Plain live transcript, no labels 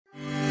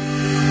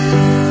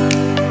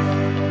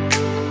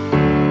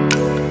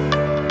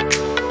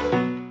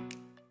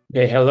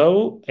Okay,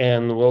 hello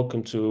and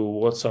welcome to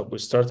What's Up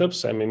with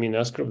Startups. I'm Emin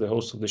Askrov, the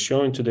host of the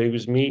show, and today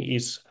with me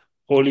is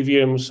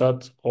Olivier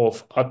Mussat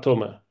of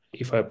ATOME,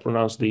 if I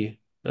pronounce the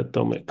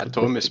ATOME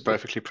ATOME is correctly.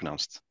 perfectly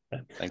pronounced.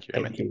 Thank you,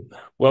 Thank Emin. you.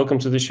 Welcome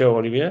to the show,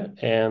 Olivier,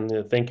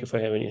 and thank you for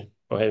having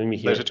me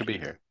Pleasure here. to be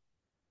here.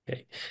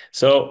 Okay.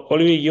 So,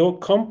 Olivier, your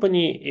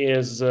company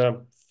is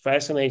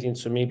fascinating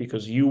to me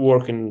because you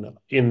work in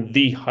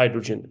the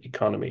hydrogen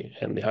economy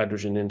and the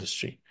hydrogen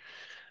industry.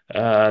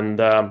 And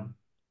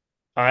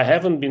I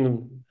haven't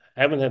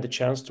had the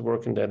chance to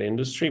work in that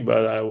industry,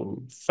 but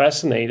I'm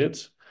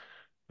fascinated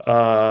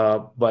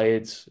by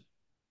it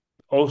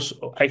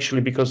also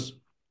actually because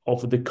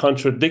of the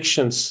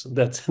contradictions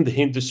that the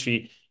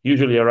industry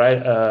usually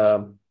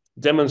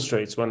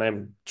demonstrates when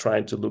I'm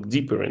trying to look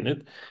deeper in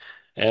it.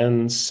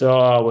 And so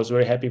I was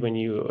very happy when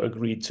you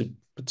agreed to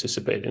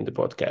participate in the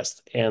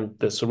podcast. And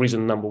that's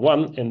reason number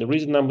one. And the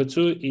reason number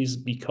two is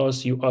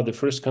because you are the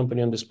first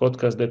company on this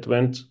podcast that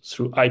went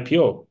through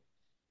IPO.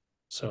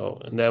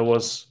 And that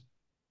was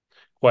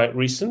quite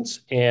recent.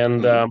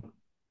 And Hmm.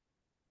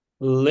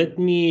 let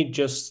me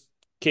just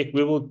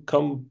we will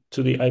come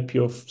to the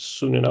IPO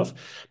soon enough,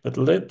 but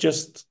let's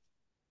just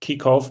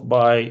kick off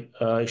by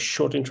a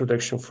short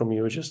introduction from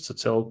you, just to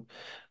tell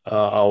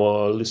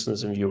our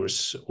listeners and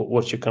viewers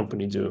what your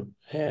company do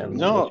and what.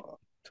 No,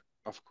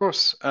 of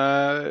course.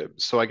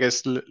 So I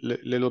guess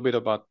little bit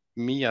about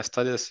me. I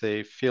started as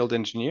a field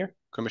engineer,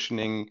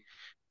 commissioning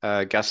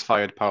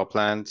gas-fired power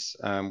plants,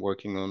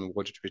 working on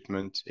water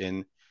treatment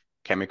in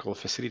chemical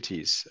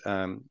facilities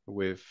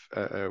with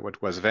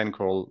what was then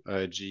called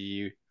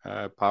GE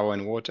Power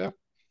and Water.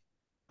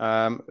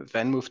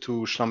 Then moved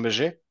to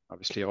Schlumberger,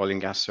 obviously oil and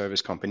gas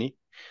service company,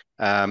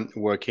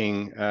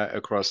 working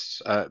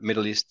across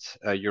Middle East,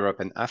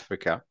 Europe, and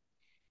Africa.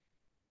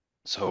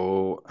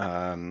 So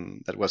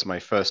that was my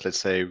first, let's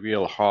say,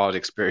 real hard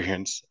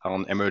experience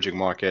on emerging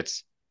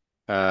markets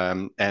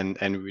and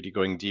really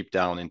going deep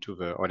down into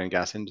the oil and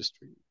gas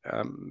industry.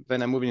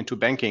 Then I moved into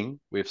banking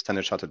with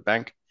Standard Chartered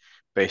Bank,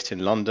 based in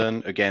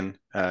London, again,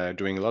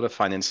 doing a lot of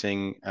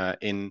financing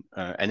in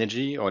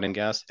energy, oil and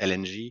gas,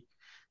 LNG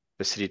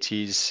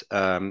facilities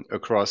actually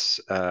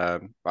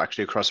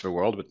across the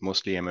world, but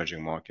mostly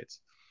emerging markets.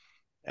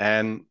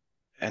 And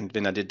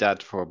then I did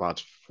that for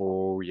about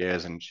 4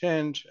 years and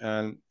change.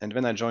 And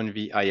then I joined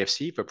the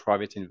IFC, the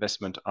private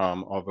investment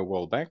arm of the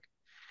World Bank,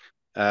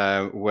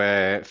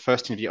 where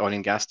first in the oil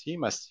and gas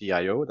team as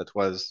CIO, that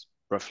was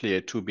roughly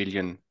a $2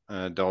 billion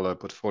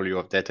portfolio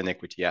of debt and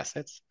equity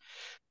assets.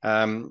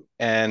 And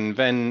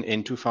then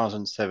in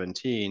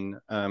 2017,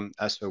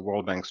 as a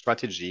World Bank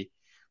strategy,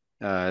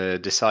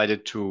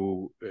 decided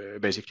to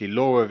basically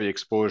lower the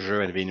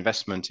exposure and the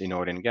investment in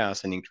oil and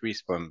gas and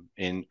increase them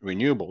in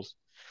renewables.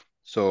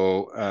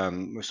 So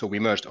we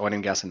merged oil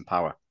and gas and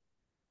power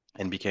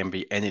and became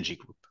the energy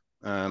group.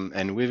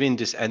 And within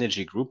this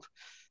energy group,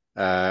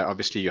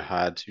 obviously you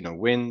had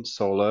wind,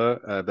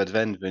 solar, but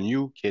then the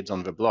new kids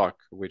on the block,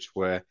 which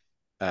were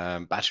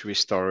battery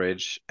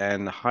storage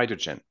and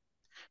hydrogen.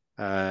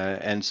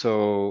 And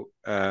so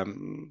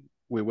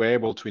we were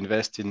able to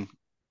invest in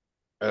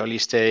early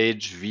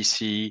stage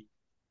VC,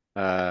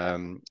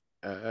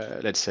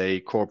 let's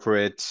say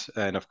corporate,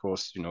 and of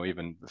course,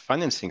 even the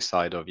financing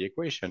side of the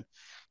equation.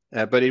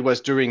 But it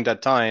was during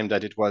that time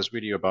that it was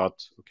really about,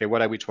 okay,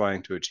 what are we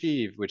trying to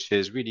achieve, which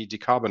is really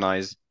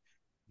decarbonize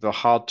the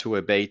hard to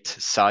abate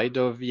side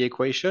of the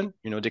equation,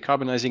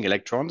 decarbonizing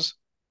electrons.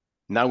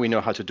 Now we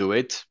know how to do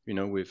it,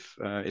 with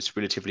it's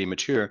relatively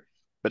mature.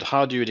 But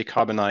how do you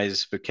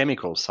decarbonize the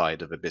chemical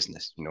side of a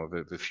business?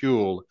 The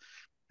fuel,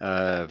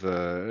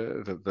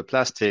 the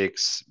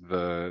plastics,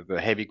 the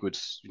heavy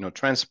goods,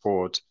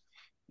 transport,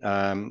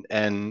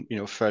 and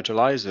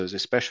fertilizers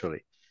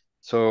especially.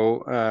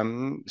 So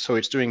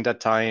it's during that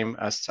time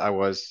as I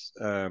was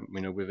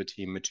with the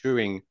team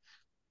maturing,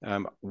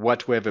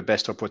 what were the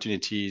best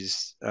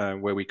opportunities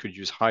where we could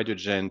use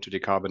hydrogen to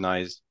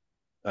decarbonize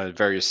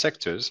various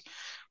sectors.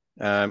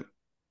 Um,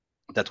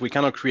 that we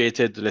kind of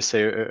created, let's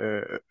say,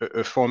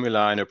 a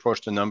formula and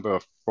approached a number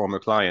of former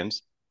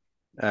clients,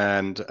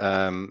 and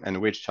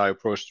which I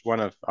approached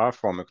one of our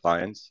former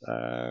clients,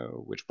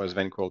 which was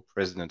then called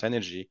President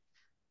Energy,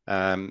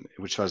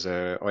 which was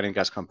a oil and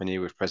gas company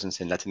with presence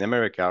in Latin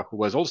America, who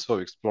was also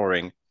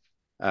exploring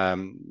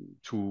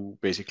to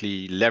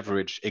basically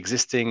leverage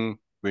existing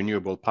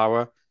renewable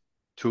power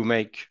to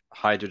make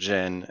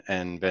hydrogen,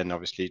 and then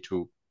obviously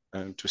to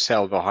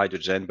sell the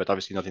hydrogen, but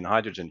obviously not in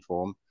hydrogen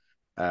form,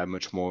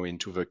 much more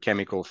into the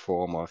chemical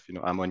form of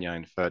ammonia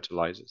and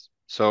fertilizers.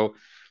 So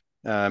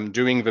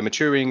during the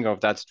maturing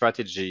of that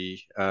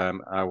strategy,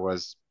 I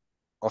was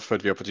offered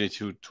the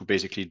opportunity to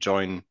basically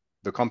join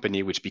the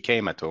company, which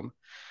became ATOME.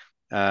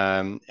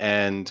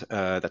 And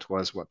that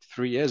was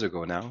 3 years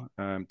ago now.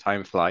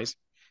 Time flies.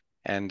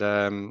 And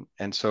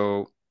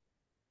so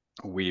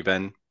we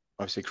then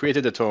obviously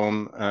created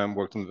ATOME,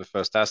 worked on the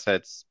first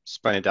assets,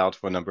 spun it out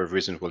for a number of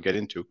reasons we'll get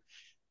into.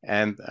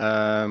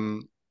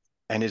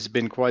 And it's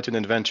been quite an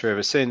adventure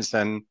ever since.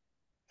 And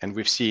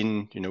we've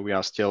seen, we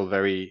are still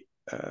very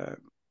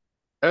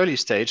early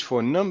stage for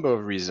a number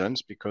of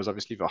reasons, because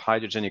obviously the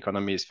hydrogen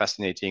economy is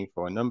fascinating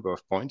for a number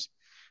of points.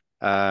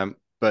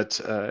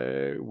 But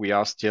we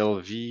are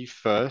still the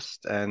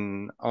first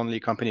and only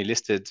company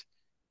listed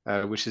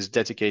which is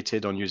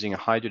dedicated on using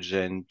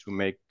hydrogen to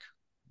make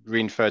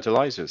green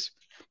fertilizers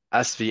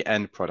as the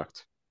end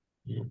product.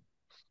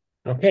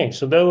 Okay,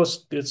 so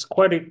it's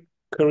quite a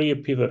career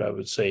pivot, I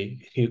would say.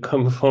 You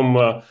come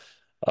from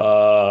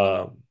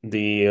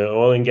the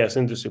oil and gas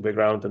industry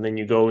background, and then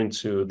you go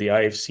into the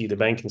IFC, the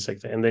banking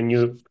sector, and then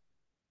you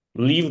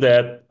leave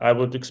that. I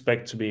would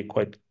expect to be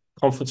quite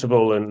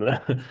comfortable and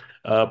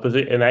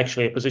and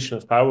actually a position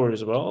of power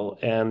as well.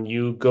 And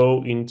you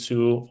go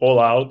into all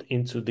out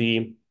into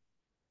the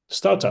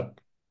startup.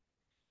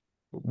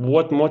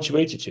 What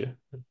motivated you?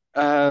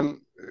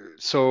 Um,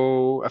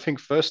 so I think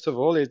first of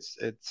all, it's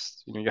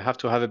you have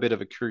to have a bit of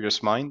a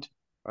curious mind,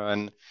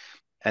 and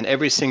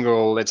every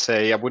single, let's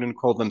say, I wouldn't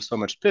call them so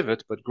much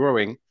pivot, but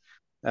growing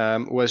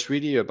was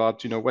really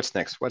about what's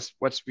next,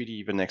 what's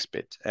really the next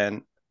bit.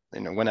 And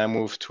when I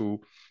moved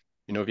to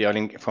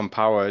the from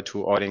power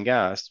to oil and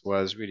gas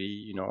was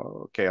really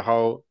okay,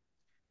 how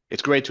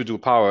it's great to do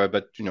power,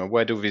 but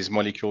where do these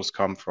molecules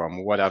come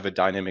from? What are the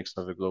dynamics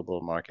of the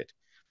global market?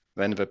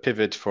 Then the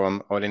pivot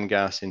from oil and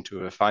gas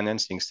into a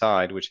financing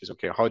side, which is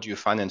okay, how do you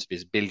finance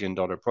these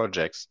billion-dollar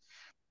projects,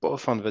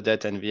 both on the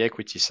debt and the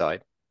equity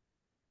side?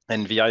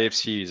 And the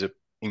IFC is an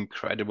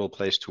incredible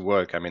place to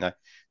work. I mean,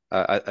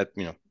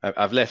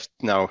 I've left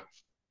now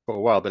for a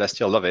while, but I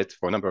still love it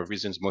for a number of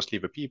reasons, mostly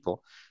the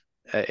people.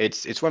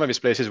 It's one of these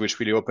places which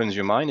really opens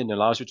your mind and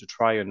allows you to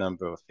try a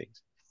number of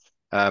things.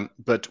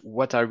 But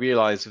what I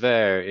realized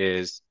there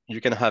is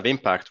you can have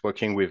impact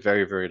working with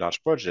very, very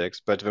large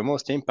projects, but the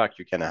most impact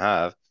you can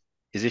have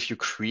is if you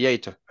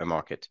create a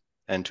market.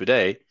 And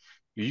today,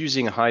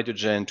 using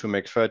hydrogen to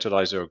make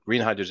fertilizer or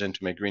green hydrogen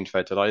to make green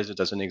fertilizer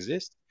doesn't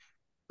exist.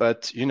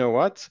 But you know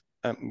what?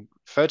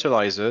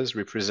 Fertilizers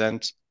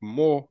represent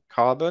more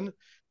carbon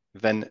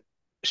than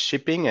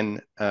shipping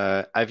and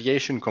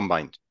aviation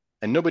combined,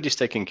 and nobody's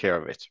taking care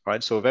of it,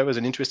 right? So there was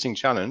an interesting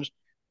challenge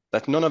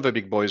that none of the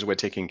big boys were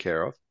taking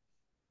care of.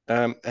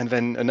 And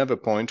then another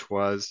point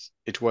was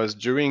it was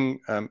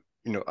during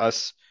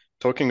us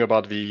talking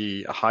about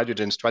the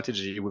hydrogen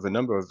strategy with a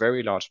number of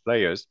very large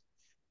players,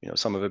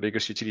 some of the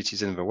biggest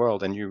utilities in the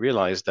world, and you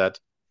realize that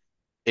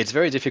it's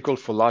very difficult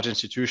for large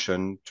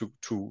institutions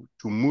to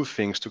move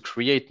things, to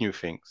create new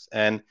things.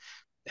 And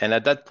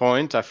at that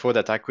point, I thought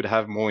that I could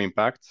have more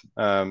impact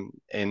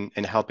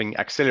in helping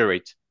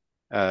accelerate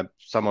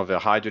some of the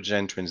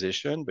hydrogen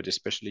transition, but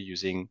especially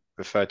using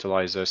the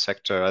fertilizer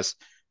sector as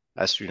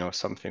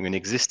something, an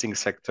existing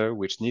sector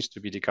which needs to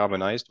be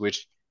decarbonized,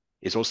 which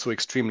is also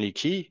extremely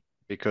key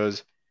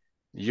because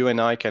you and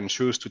I can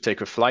choose to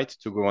take a flight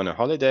to go on a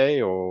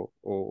holiday or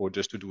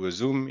just to do a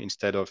Zoom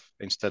instead of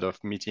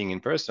meeting in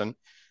person.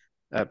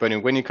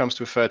 But when it comes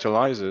to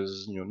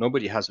fertilizers,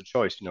 nobody has a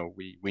choice.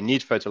 We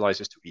need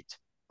fertilizers to eat,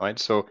 right?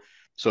 So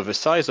the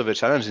size of the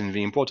challenge and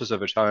the importance of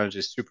the challenge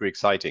is super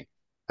exciting.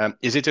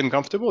 Is it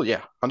uncomfortable?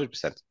 Yeah,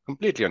 100%,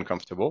 completely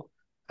uncomfortable.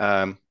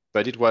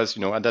 But it was,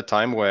 at that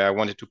time where I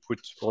wanted to put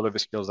all of the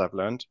skills I've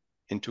learned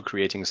into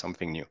creating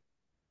something new.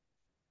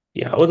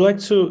 Yeah, I would like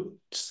to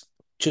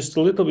just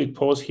a little bit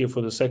pause here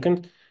for the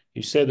second.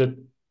 You said that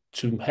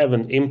to have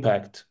an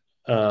impact,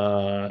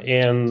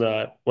 and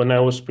when I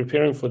was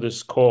preparing for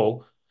this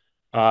call,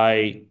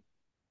 I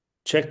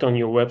checked on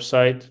your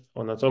website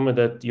on ATOME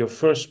that your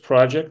first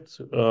project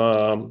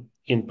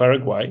in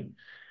Paraguay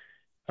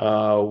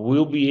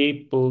will be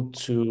able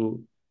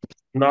to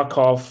knock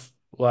off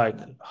like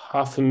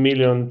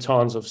 500,000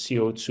 tons of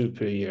CO2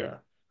 per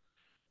year.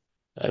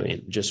 I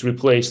mean, just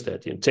replace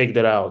that and take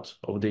that out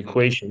of the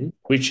equation,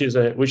 which is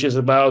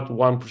about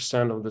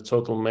 1% of the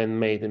total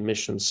man-made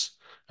emissions,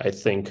 I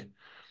think.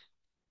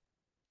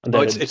 And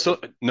Oh,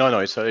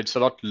 that it's a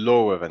lot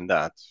lower than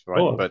that, right?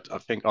 oh But I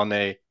think on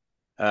a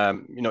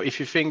if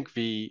you think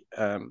the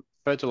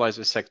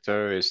fertilizer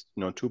sector is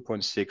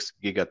 2.6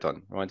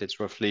 gigaton, right? It's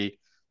roughly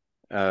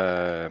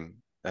billion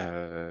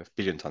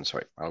tons.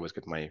 Sorry, I always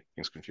get my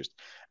things confused.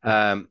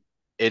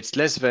 It's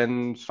less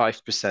than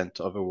 5%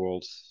 of the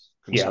world's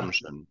yeah,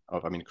 consumption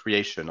of, I mean,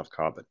 creation of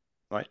carbon,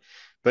 right?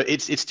 But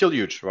it's still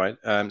huge, right?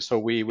 So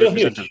we still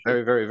represent a huge.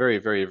 very, very, very,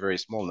 very, very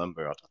small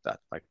number out of that.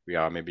 Like we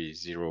are maybe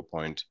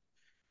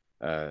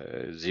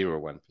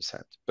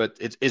 0.01%. But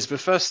it's the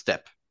first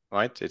step,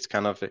 right? It's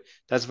kind of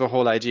that's the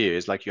whole idea.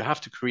 Is like you have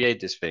to create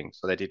this thing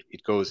so that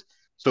it goes.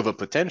 So the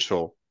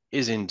potential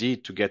is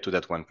indeed to get to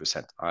that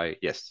 1%.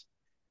 Yes,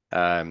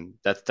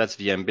 that's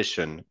the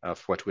ambition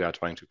of what we are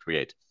trying to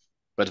create.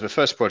 But the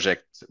first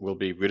project will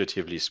be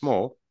relatively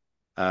small.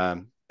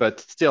 But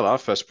still, our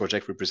first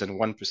project represents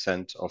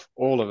 1% of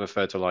all of the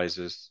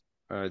fertilizers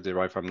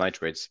derived from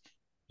nitrates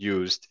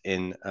used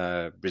in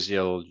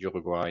Brazil,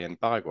 Uruguay, and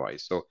Paraguay.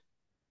 So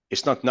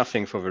it's not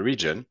nothing for the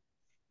region.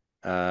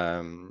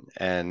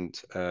 And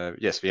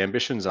yes, the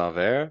ambitions are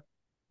there.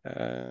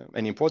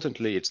 And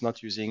importantly, it's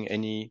not using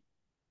any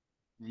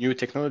new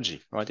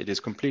technology, right? It is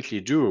completely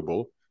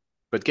durable,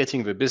 but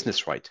getting the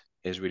business right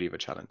is really the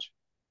challenge.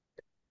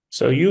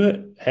 So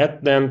you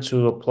had then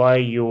to apply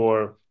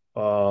your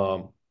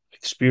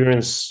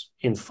experience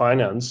in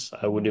finance,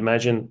 I would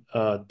imagine,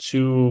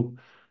 to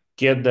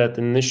get that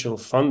initial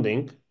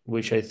funding,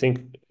 which I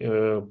think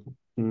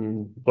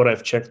what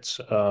I've checked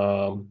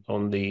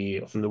on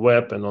the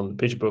web and on the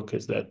pitch book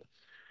is that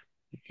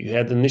you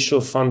had initial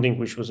funding,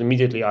 which was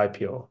immediately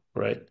IPO,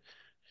 right?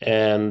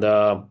 And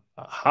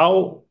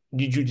how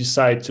did you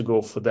decide to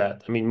go for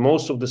that? I mean,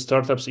 most of the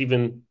startups,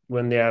 even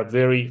when they are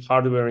very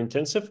hardware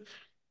intensive,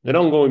 they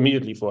don't go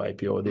immediately for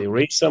IPO. They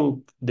raise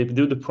some, they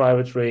do the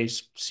private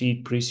raise,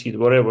 seed, pre-seed,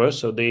 whatever.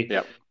 So they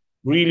Yeah.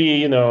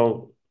 really,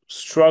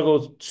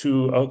 struggle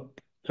to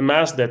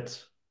amass that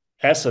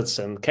assets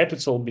and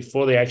capital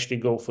before they actually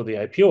go for the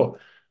IPO.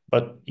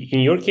 But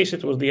in your case,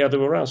 it was the other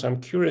way around. So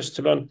I'm curious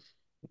to learn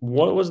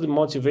what was the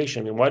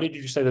motivation and why did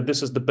you decide that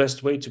this is the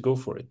best way to go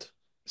for it?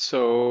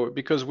 So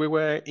because we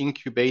were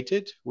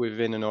incubated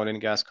within an oil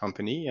and gas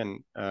company,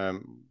 and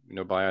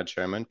by a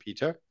German,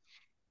 Peter,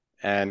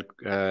 and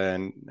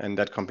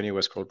that company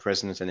was called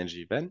Presence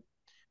Energy then.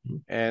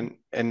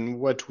 And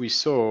what we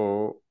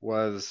saw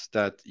was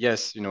that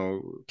yes,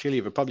 clearly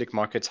the public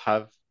markets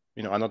are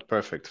not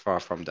perfect, far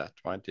from that,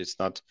 right? It's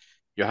not,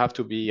 you have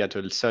to be at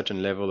a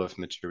certain level of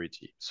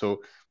maturity.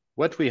 So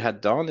what we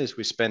had done is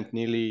we spent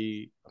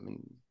nearly,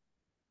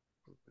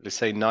 let's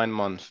say 9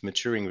 months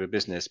maturing the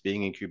business,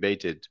 being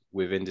incubated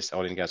within this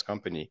oil and gas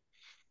company.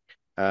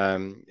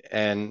 And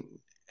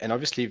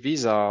obviously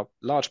these are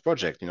large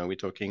projects. We're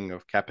talking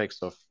of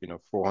capex of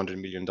 $400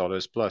 million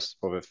plus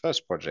for the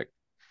first project.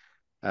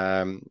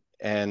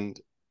 And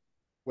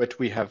what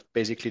we have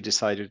basically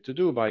decided to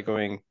do by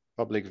going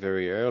public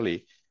very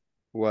early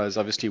was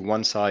obviously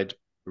one side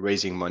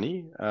raising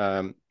money,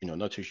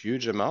 not a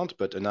huge amount,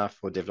 but enough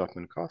for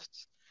development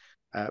costs.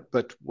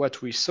 But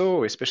what we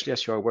saw, especially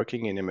as you are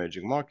working in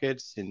emerging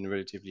markets, in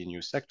relatively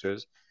new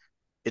sectors,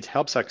 it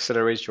helps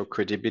accelerate your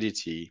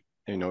credibility,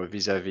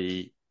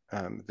 vis-a-vis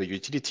the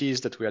utilities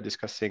that we are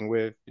discussing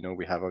with.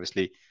 We have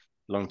obviously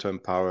long-term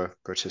power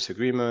purchase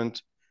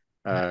agreement,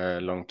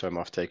 long-term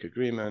offtake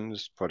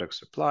agreements, product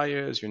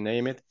suppliers, you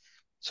name it.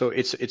 So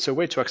it's a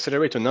way to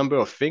accelerate a number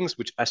of things,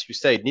 which, as you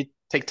say,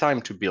 take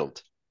time to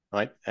build,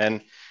 right?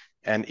 And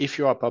if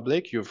you are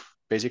public, you've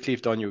basically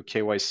done your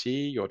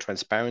KYC, your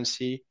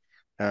transparency,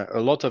 a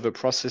lot of the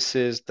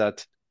processes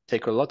that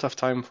take a lot of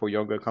time for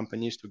younger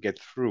companies to get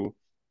through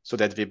so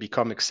that they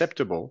become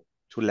acceptable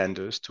to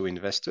lenders, to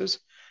investors.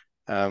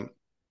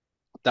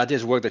 That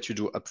is work that you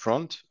do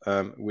upfront,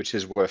 which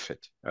is worth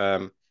it.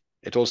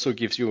 It also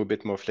gives you a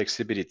bit more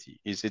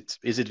flexibility. Is it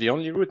the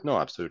only route? No,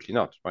 absolutely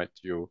not, right?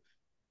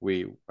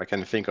 I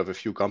can think of a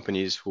few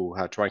companies who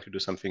are trying to do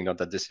something not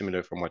that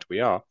dissimilar from what we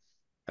are,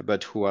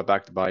 but who are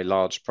backed by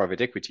large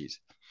private equities.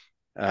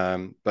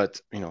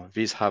 But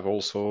these have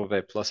also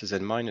their pluses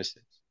and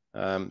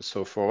minuses.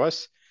 So for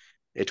us,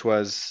 it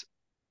was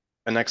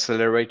an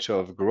accelerator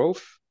of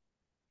growth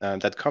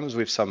that comes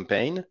with some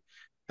pain,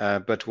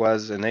 but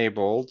was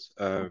enabled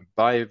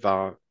by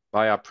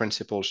our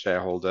principal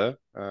shareholder,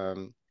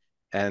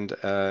 and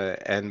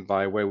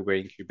by where we were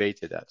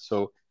incubated at.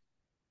 So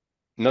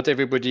not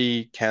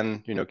everybody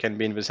can be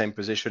in the same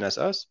position as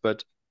us,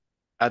 but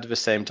at the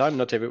same time,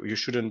 you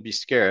shouldn't be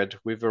scared,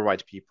 with the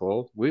right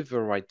people, with the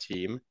right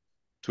team,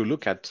 to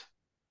look at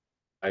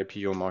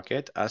IPO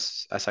market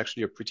as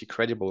actually a pretty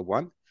credible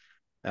one.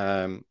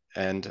 But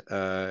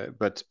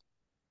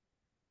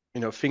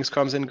things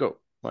comes and go,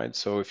 right?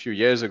 So a few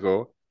years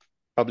ago,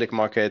 public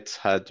markets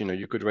had,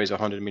 you could raise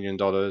 $100 million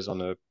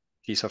on a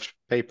piece of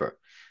paper.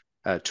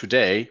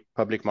 Today,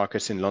 public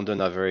markets in London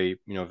are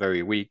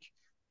very weak,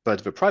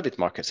 but the private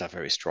markets are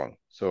very strong.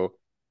 So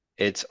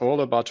it's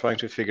all about trying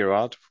to figure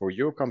out for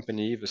your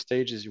company the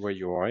stages where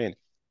you are in,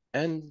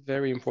 and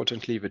very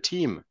importantly, the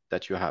team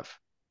that you have.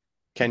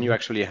 Can you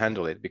actually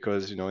handle it?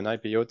 Because an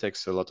IPO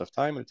takes a lot of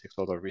time, it takes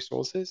a lot of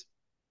resources,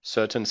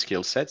 certain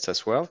skill sets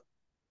as well.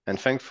 And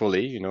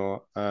thankfully,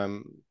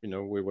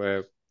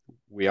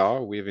 we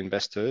are with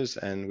investors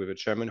and with a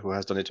chairman who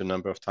has done it a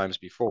number of times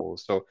before.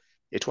 So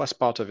it was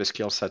part of a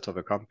skill set of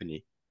a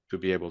company to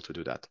be able to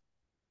do that.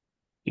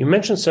 You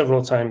mentioned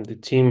several times the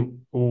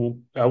team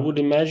who I would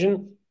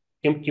imagine,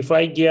 if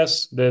I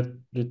guess that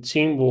the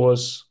team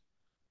was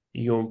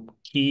your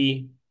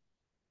key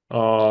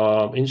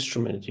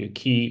instrument, your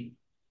key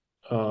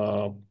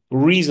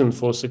reason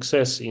for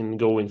success in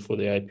going for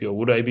the IPO.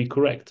 Would I be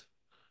correct?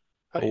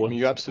 I Or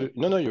mean, what?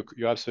 no,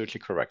 you're absolutely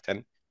correct.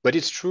 But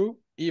it's true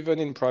even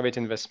in private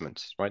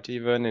investments, right?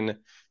 Even in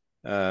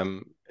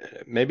um,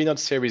 maybe not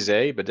Series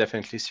A, but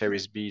definitely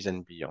Series Bs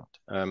and beyond.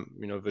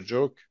 The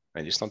joke,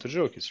 and it's not a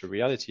joke, it's a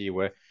reality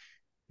where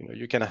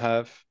you can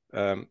have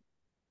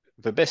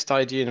the best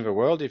idea in the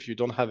world. If you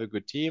don't have a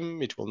good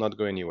team, it will not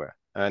go anywhere.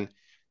 And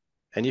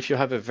if you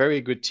have a very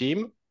good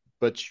team,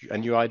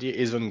 and your idea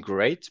isn't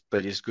great,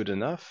 but is good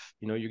enough,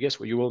 you guess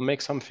what, you will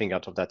make something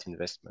out of that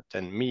investment.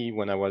 And me,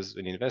 when I was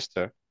an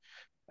investor,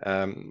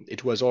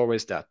 it was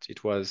always that.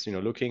 It was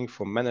looking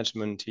for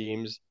management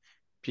teams,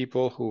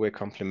 people who were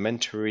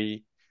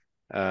complementary,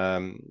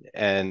 and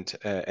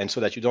so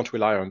that you don't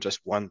rely on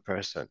just one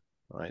person,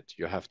 right?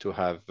 You have to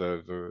have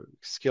the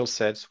skill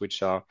sets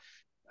which are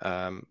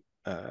um,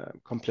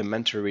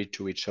 complementary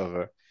to each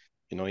other.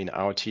 In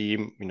our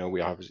team,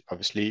 we have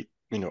obviously,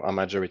 a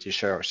majority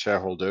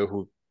shareholder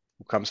who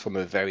comes from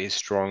a very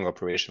strong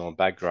operational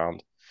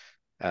background.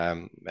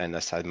 And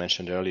as I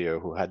mentioned earlier,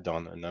 who had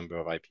done a number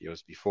of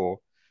IPOs before.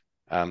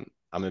 I'm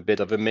a bit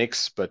of a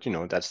mix, but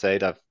that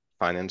said, I've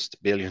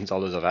financed billions of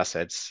dollars of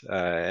assets,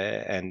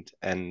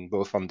 and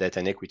both on debt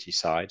and equity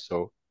side.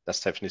 So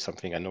that's definitely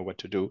something I know what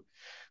to do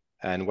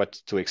and what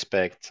to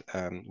expect.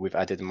 We've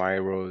added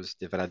Myros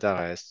de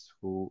Valadares,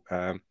 who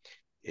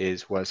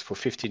was for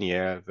 15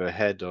 years the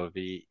head of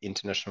the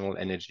International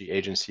Energy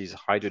Agency's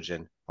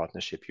Hydrogen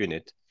Partnership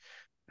Unit.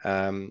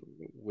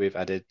 We've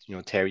added,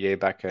 Terrier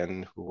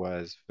Bakken, who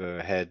was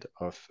the head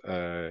of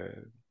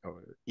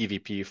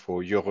EVP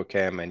for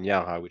Eurochem and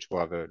Yara, which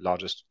were the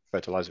largest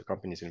fertilizer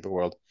companies in the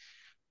world.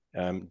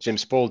 Jim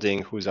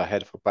Spalding, who's our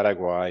head for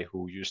Paraguay,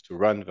 who used to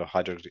run the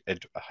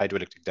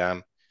hydroelectric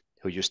dam,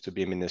 who used to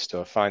be Minister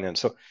of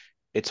Finance. So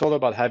it's all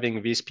about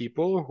having these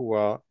people who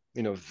are,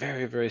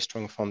 very, very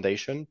strong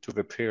foundation to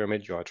the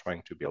pyramid you are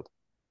trying to build.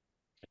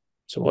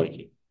 So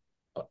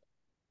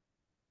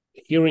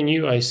hearing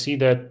you, I see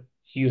that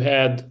you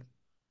had,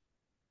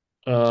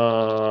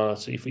 so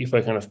if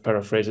I kind of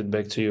paraphrase it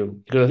back to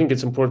you, because I think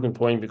it's an important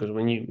point, because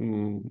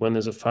when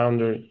as a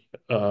founder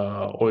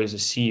or as a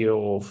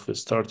CEO of a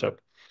startup,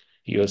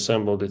 you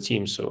assemble the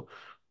team. So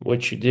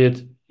what you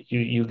did,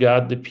 you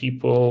got the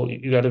people,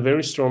 you got a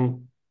very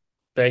strong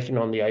backing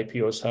on the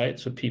IPO side.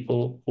 So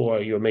people who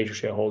are your major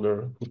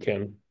shareholder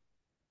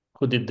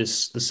who did the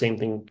same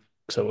thing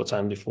several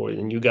times before.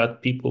 And you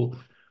got people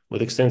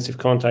with extensive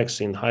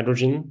contacts in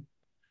hydrogen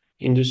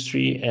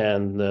industry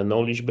and the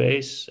knowledge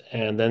base,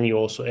 and then you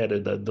also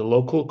added the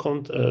local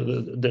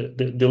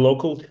the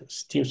local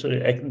team, so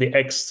the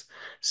ex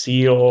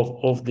CEO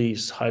of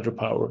this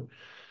hydropower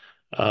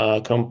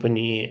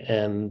company,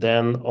 and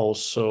then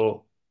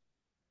also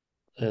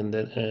and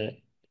then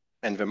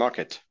and the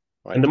market,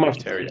 right? and the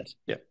market, yes,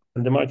 yeah,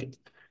 and the market.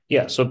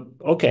 Yeah. So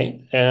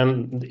okay,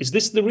 and is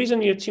this the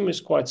reason your team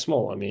is quite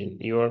small? I mean,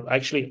 you're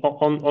actually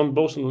on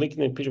both on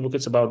LinkedIn and PitchBook,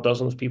 it's about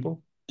dozens of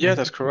people. Yeah,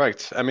 that's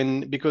correct. I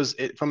mean, because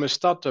from a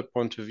startup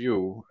point of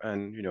view,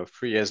 and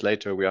 3 years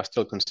later, we are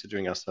still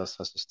considering ourselves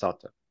as a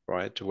startup,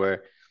 right?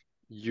 Where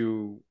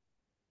you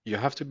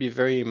have to be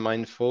very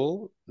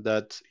mindful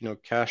that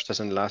cash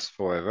doesn't last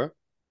forever,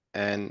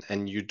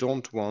 and you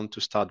don't want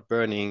to start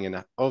burning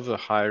and over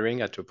hiring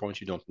at a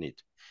point you don't need.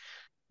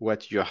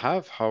 What you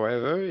have,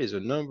 however, is a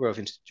number of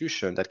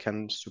institutions that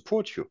can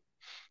support you.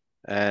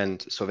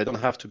 And so they don't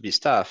have to be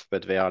staff,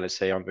 but they are, let's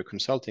say, on the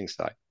consulting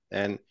side.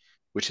 And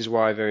which is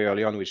why very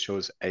early on we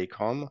chose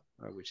ATOME,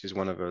 which is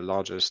one of the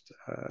largest,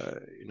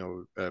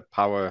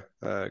 power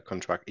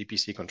contract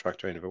EPC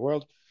contractor in the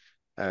world.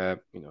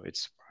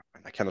 It's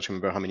I cannot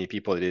remember how many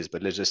people it is,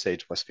 but let's just say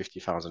it was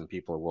 50,000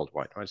 people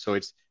worldwide, right? So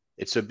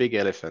it's a big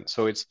elephant.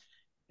 So it's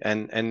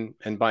and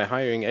by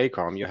hiring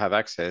ACOM, you have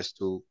access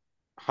to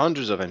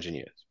hundreds of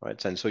engineers,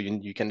 right? And so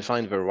you can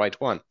find the right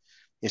one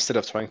instead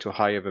of trying to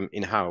hire them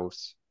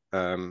in-house.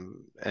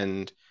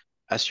 And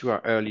as you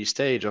are early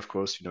stage, of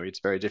course, it's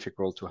very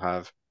difficult to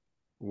have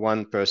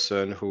one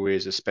person who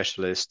is a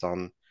specialist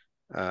on,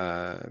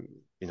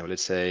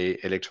 let's say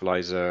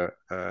electrolyzer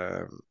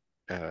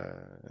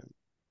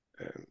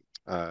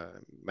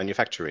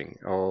manufacturing,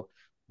 or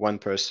one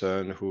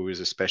person who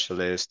is a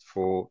specialist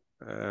for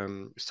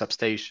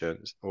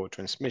substations or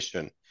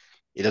transmission.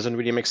 It doesn't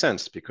really make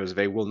sense because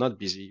they will not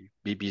be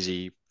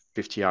busy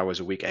 50 hours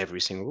a week every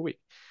single week.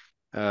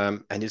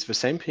 And it's the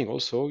same thing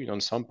also,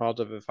 in some part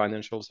of the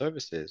financial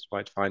services,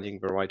 right? Finding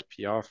the right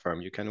PR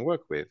firm you can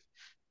work with,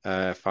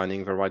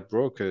 finding the right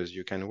brokers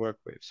you can work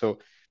with. So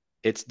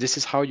this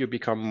is how you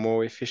become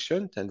more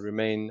efficient and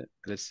remain,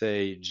 let's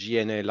say,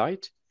 G&A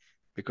light,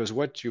 because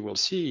what you will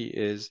see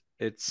is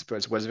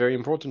what's very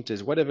important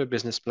is whatever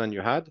business plan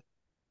you had,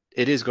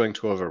 it is going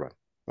to overrun,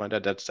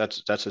 right? That's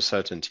a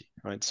certainty,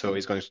 right? So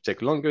it's going to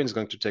take longer and it's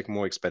going to take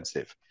more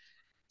expensive.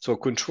 So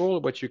control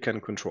what you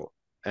can control.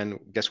 And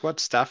guess what?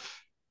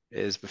 Staff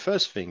is the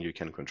first thing you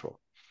can control.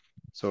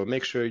 So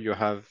make sure you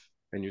have,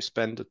 and you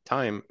spend the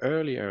time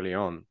early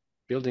on,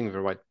 building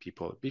the right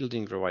people,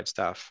 building the right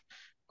staff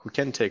who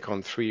can take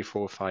on 3,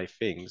 4, 5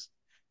 things,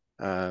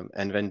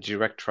 and then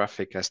direct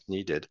traffic as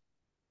needed.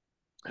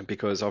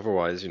 Because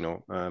otherwise,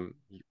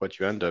 what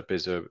you end up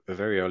is a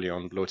very early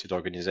on bloated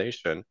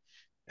organization,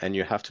 and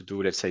you have to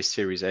do, let's say,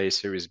 Series A,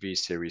 Series B,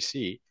 Series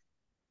C.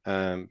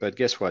 But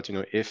guess what?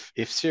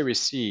 If Series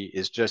C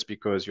is just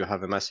because you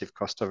have a massive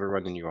cost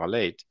overrun and you are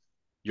late,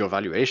 your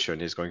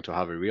valuation is going to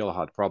have a real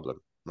hard problem,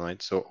 right?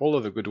 So all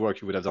of the good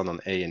work you would have done on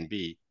A and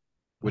B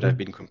would have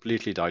been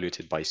completely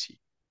diluted by C.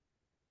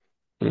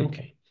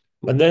 Okay.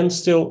 But then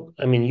still,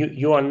 I mean,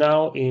 you are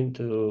now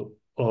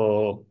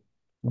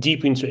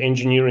deep into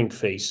engineering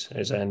phase,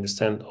 as I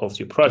understand, of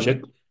your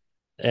project.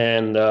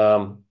 And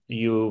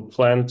you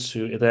plan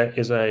to,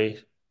 as I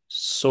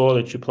saw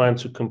that you plan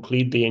to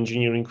complete the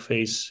engineering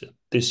phase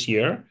this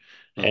year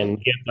and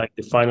get like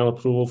the final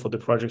approval for the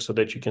project so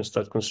that you can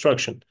start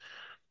construction.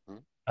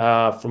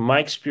 From my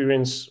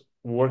experience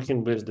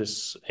working with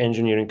this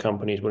engineering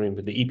companies, working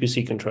with the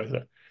EPC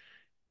contractor,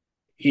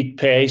 it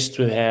pays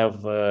to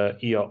have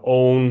your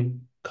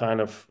own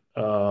kind of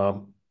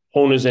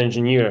owner's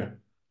engineer,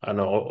 I don't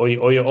know,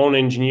 or your own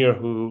engineer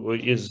who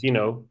is,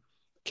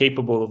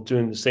 capable of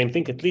doing the same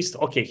thing. At least,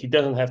 okay, he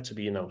doesn't have to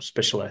be,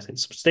 specialized in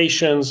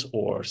substations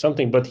or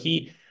something, but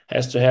he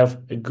has to have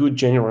a good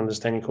general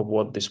understanding of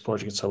what these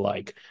projects are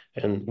like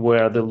and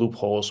where are the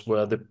loopholes, where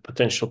are the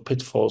potential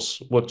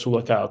pitfalls, what to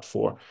look out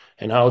for,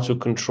 and how to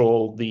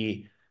control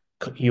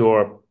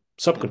your Mhm.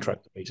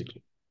 subcontractor,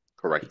 basically.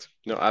 Correct.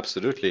 No,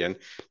 absolutely. And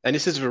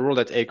this is the role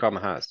that ACOM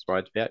has,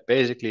 right?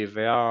 Basically,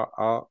 they are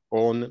our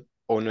own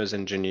owner's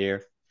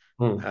engineer,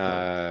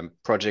 Hmm.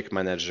 project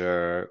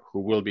manager who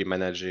will be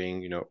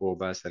managing,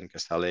 OBAS and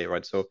Casale,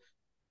 right? So,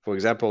 for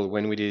example,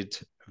 when we did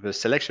the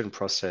selection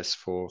process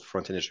for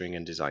front engineering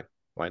and design,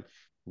 right?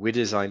 We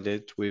designed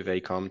it with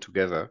ACOM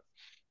together,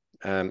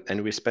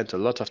 and we spent a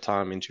lot of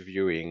time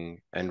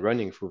interviewing and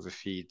running through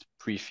the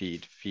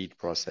pre-feed, feed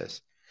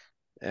process,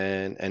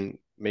 and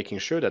making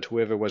sure that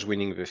whoever was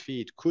winning the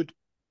feed could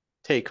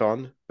take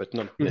on, but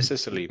not Hmm.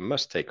 necessarily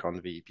must take on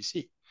the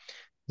EPC.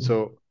 Hmm.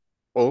 So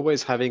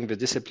always having the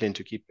discipline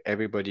to keep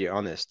everybody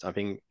honest.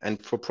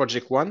 And for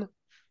project one,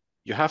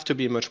 you have to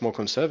be much more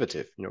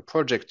conservative.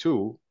 Project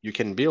two, you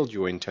can build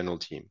your internal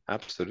team,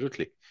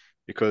 absolutely,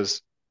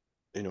 because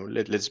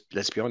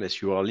let's be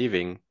honest, you are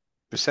leaving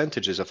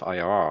percentages of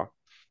IRR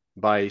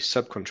by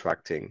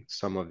subcontracting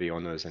some of the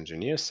owners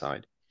engineers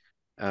side.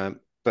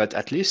 But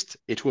at least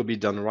it will be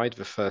done right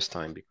the first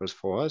time, because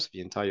for us, the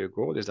entire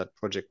goal is that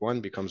project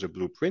one becomes a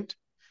blueprint,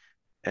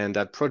 and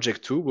that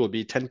project two will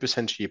be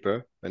 10%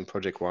 cheaper than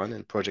project one,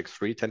 and project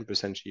three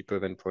 10% cheaper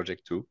than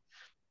project two.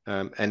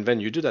 And then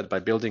you do that by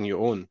building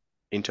your own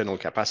internal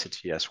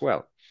capacity as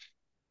well.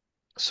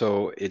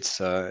 So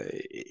it's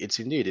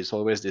indeed, it's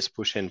always this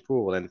push and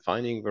pull and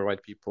finding the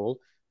right people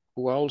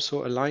who are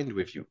also aligned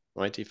with you,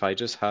 right? If I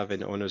just have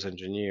an owner's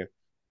engineer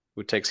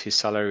who takes his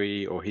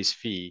salary or his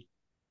fee,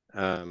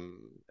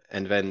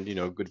 and then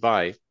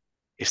goodbye,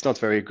 it's not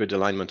very good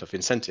alignment of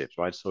incentives,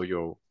 right? So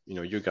you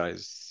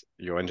guys,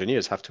 your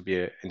engineers have to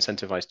be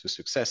incentivized to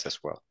success as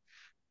well.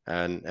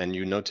 And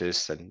you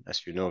notice, and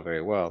as you know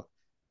very well,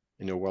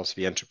 whilst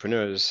the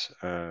entrepreneurs,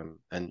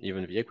 and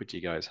even the equity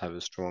guys have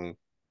a strong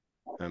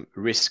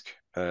risk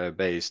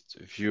based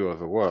view of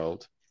the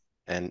world,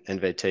 and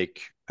they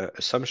take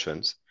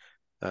assumptions.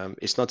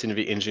 It's not in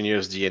the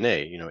engineer's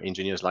DNA.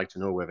 Engineers like to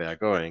know where they are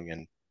going,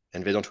 and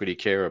they don't really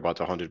care about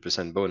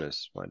 100%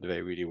 bonus, right?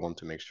 They really want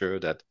to make sure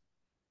that,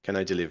 can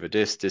I deliver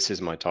this? This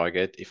is my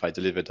target. If I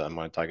delivered on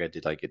my target,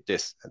 did I get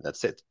this? And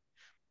that's it.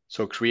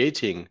 So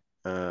creating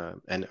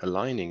and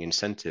aligning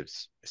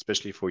incentives,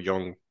 especially for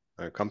young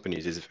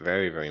companies, is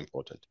very, very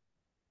important.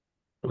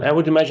 I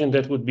would imagine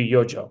that would be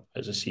your job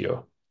as a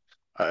CEO.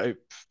 I,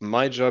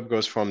 my job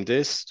goes from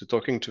this to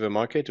talking to the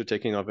market to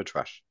taking out the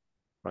trash,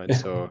 right?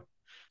 So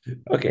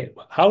Okay.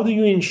 How do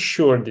you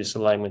ensure this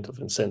alignment of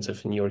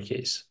incentive in your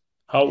case?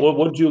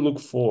 What do you look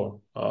for?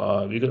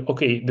 Because,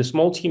 okay, the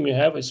small team you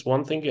have is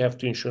one thing. You have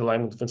to ensure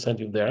alignment of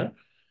incentive there.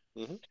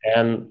 mhm,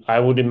 And I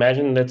would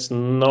imagine that's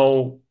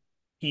no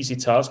easy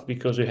task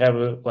because you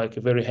have like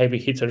a very heavy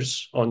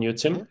hitters on your mhm,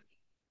 team.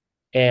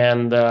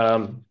 And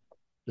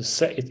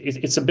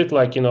it's a bit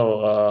like,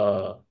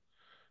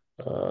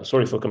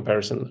 sorry for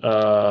comparison.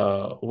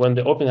 When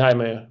the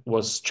Oppenheimer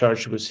was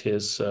charged with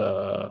his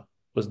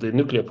with the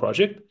nuclear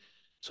project,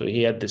 so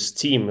he had this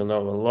team, a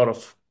lot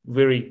of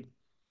very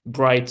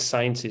bright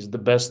scientists, the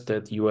best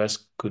that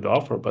US could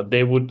offer, but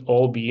they would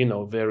all be,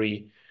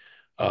 very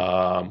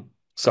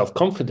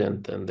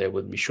self-confident, and they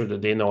would be sure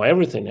that they know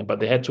everything. But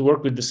they had to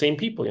work with the same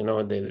people, and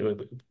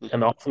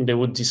mhm. often they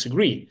would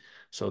disagree.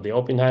 So the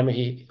Oppenheimer,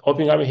 he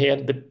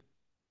had the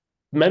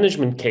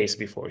management case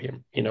before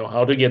him,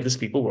 how to get these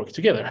people work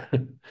together.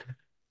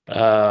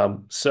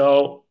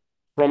 So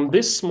from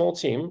this small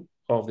team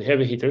of the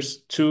heavy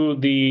hitters to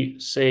the,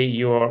 say,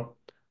 your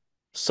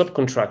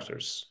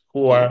subcontractors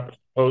who Mhm, are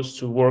supposed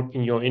to work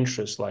in your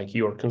interest, like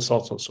your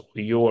consultants or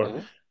your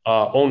mhm.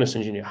 owner's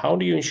engineer, how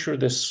do you ensure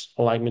this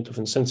alignment of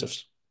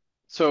incentives?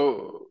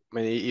 So, I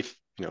mean, if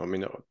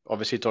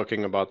obviously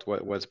talking about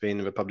what's been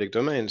in the public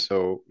domain.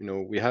 So,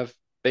 we have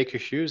Baker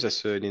Hughes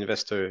as an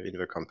investor in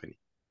the company,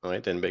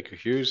 right? And Baker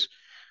Hughes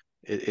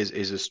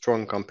is a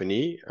strong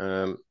company,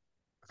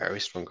 very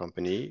strong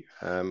company,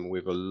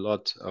 with a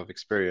lot of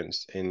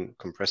experience in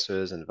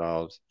compressors and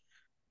valves,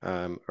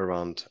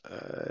 around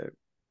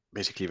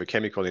basically the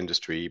chemical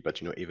industry,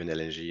 but even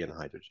LNG and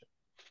hydrogen.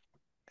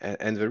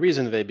 And the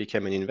reason they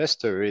became an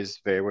investor is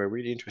they were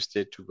really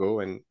interested to go,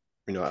 and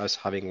us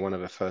having one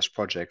of the first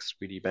projects,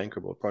 really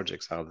bankable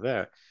projects out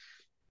there,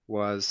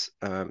 was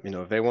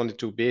they wanted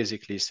to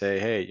basically say,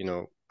 hey,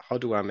 how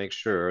do I make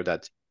sure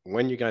that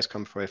when you guys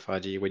come for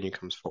FID, when you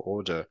comes for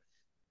order,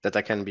 that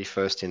I can be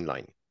first in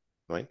line,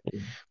 right?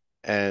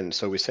 And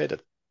so we say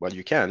that, well,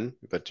 you can,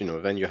 but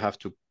then you have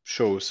to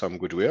show some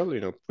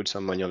goodwill, put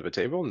some money on the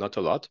table, not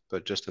a lot,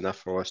 but just enough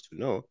for us to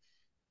know.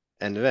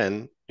 And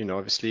then,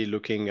 obviously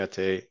looking at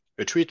a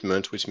a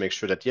treatment which makes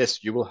sure that,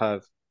 yes, you will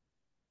have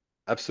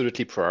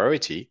absolutely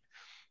priority,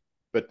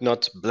 but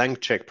not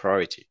blank check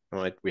priority,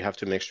 right? We have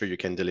to make sure you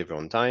can deliver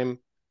on time,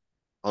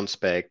 on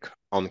spec,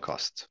 on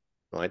cost,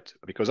 right?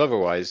 Because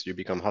otherwise you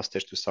become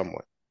hostage to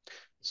someone.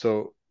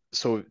 So,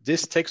 so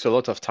this takes a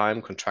lot of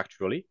time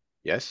contractually.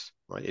 Yes,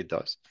 right, it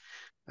does.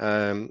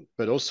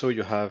 But also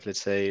you have,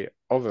 let's say,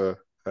 other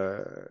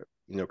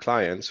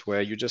clients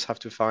where you just have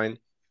to find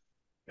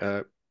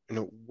uh,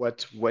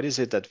 what is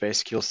it that their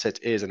skill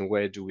set is and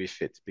where do we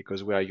fit?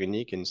 Because we are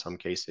unique in some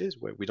cases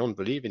where we don't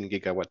believe in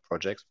gigawatt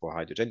projects for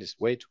hydrogen. It's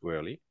way too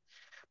early.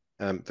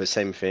 The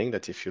same thing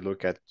that if you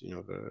look at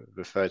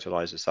the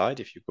fertilizer side,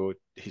 if you go,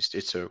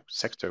 it's a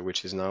sector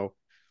which is now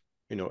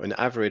an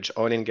average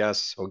oil and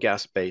gas or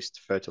gas-based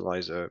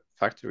fertilizer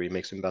factory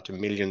makes about 1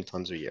 million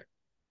tons a year.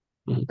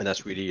 Mhm. And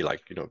that's really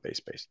like,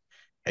 base.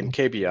 And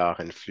KBR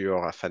and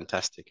Fluor are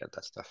fantastic at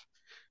that stuff.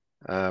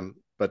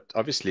 But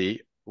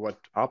obviously, what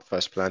our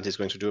first plant is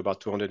going to do about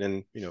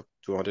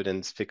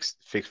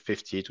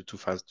 250 to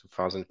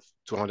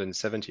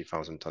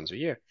 270,000 tons a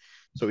year.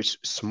 So it's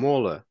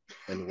smaller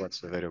than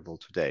what's available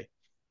today.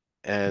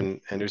 And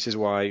this is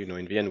why,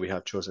 in the end, we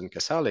have chosen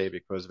Casale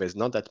because there's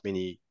not that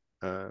many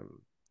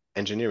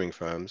engineering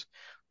firms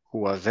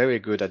who are very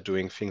good at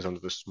doing things on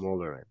the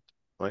smaller end,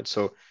 right?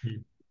 So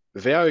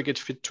they are a good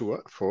fit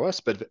for us,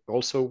 but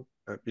also,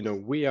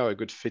 we are a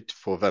good fit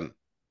for them,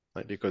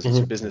 right? Because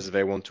it's a Mhm. business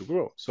they want to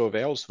grow. So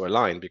they also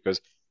align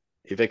because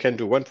if they can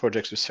do one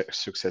project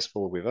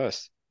successful with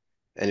us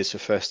and it's a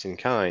first in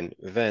kind,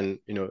 then,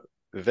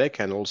 they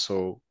can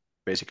also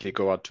basically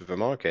go out to the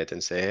market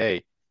and say,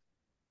 hey,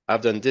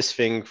 I've done this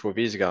thing for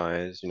these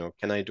guys,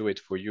 can I do it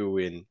for you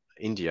in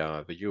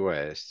India, the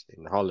US,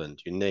 in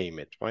Holland, you name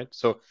it, right?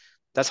 So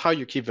that's how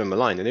you keep them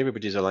aligned and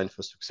everybody's aligned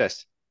for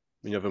success.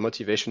 The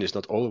motivation is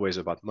not always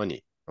about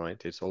money, right?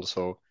 It's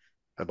also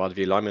about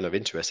the alignment of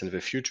interest and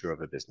the future of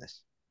the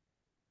business.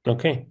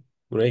 Okay,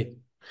 great.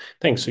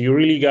 Thanks. So you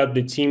really got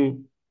the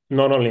team,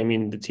 not only, I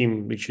mean, the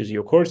team which is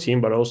your core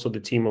team, but also the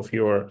team of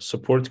your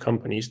support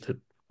companies that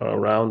are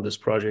around this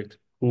project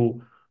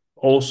who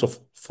also,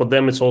 for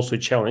them, it's also a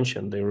challenge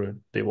and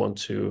they want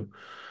to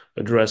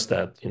address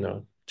that,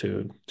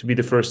 to be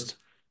the first.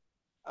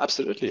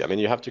 Absolutely. I mean,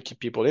 you have to keep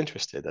people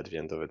interested at the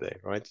end of the day,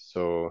 right?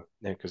 So,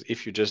 because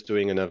if you're just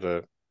doing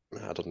another,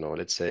 I don't know,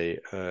 let's say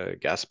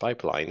gas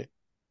pipeline,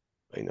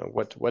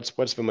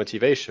 what's the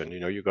motivation?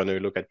 You're going to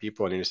look at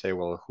people and you say,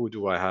 well, who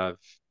do I have,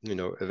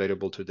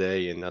 available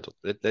today in,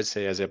 let's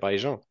say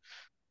Azerbaijan?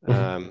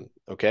 Mhm.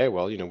 Okay,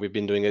 well, we've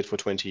been doing it for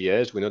 20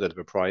 years. We know that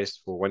the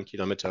price for 1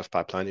 kilometer of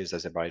pipeline is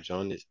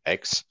Azerbaijan is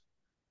X.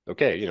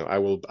 Okay, I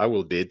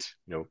will bid,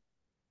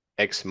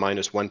 X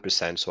minus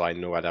 1%, so I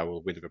know that I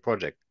will win the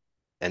project,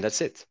 and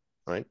that's it,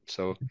 right?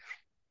 So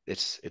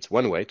it's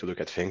one way to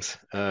look at things,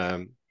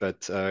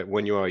 but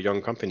when you are a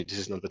young company, this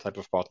is not the type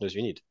of partners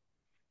you need.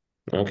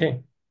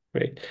 Okay,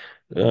 great.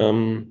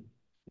 Um,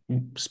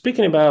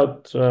 Speaking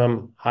about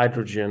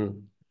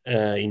hydrogen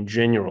in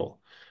general,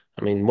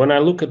 I mean, when I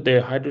look at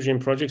the hydrogen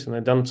projects, and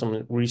I've done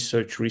some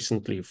research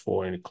recently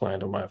for a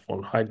client of mine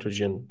on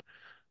hydrogen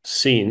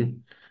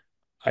scene,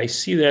 I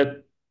see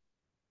that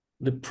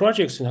the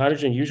projects in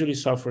hydrogen usually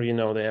suffer,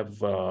 they have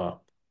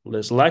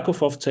there's lack of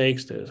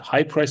offtakes, there's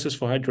high prices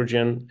for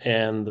hydrogen,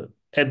 and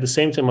at the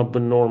same time,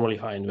 abnormally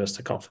high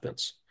investor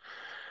confidence.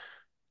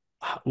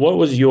 What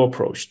was your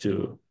approach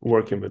to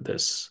working with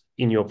this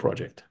in your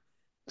project?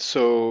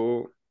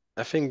 So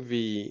I think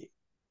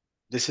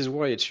this is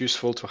why it's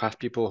useful to have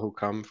people who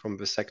come from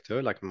the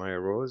sector, like Maya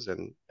Rose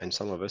and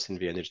some of us in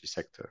the energy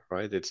sector,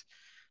 right? It's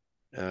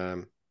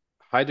um,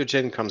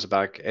 hydrogen comes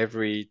back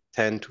every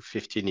 10 to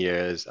 15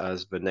 years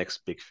as the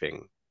next big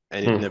thing,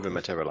 and it Hmm. never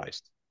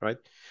materialized, right?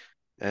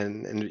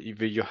 And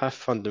you have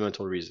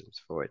fundamental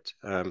reasons for it.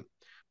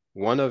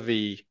 One of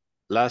the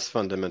last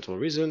fundamental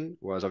reason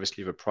was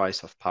obviously the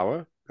price of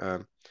power,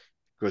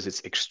 because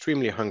it's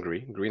extremely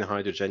hungry. Green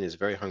hydrogen is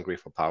very hungry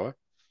for power.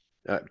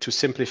 To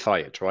simplify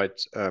it, right?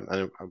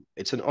 And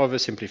it's an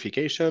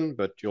oversimplification,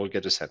 but you'll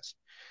get a sense.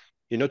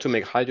 To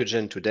make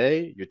hydrogen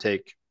today, you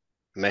take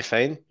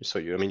methane. So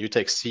you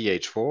take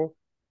CH4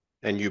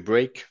 and you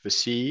break the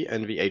C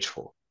and the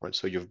H4, right?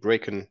 So you've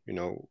broken,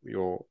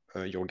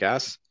 your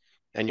gas,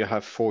 and you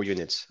have 4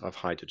 units of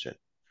hydrogen.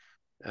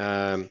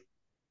 Um,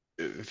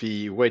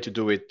 the way to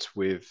do it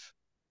with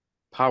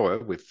power,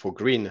 for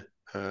green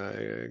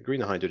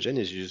hydrogen,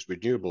 is use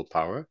renewable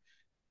power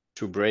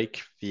to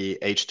break the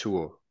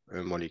H2O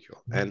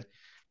molecule, and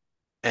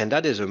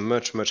that is a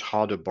much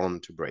harder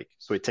bond to break.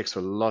 So it takes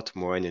a lot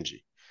more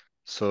energy.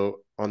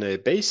 So on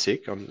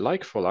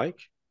like for like,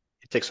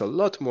 it takes a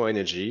lot more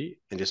energy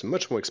and is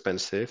much more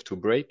expensive to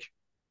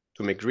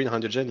make green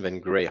hydrogen than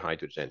gray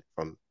hydrogen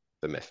from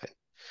the methane.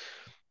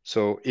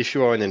 So if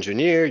you are an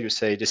engineer, you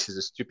say, this is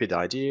a stupid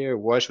idea.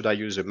 Why should I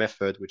use a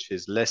method which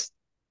is less,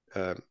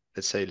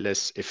 let's say,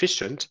 less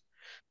efficient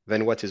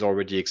than what is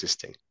already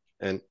existing?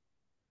 And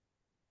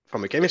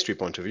from a chemistry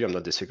point of view, I'm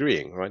not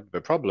disagreeing, right?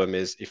 The problem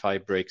is if I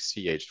break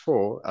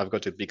CH4, I've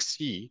got a big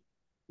C,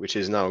 which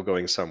is now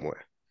going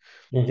somewhere.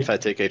 If I Mhm.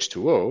 take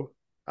H2O,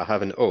 I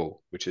have an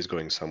O, which is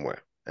going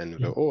somewhere, and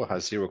the O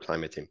has zero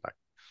climate impact.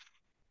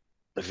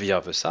 The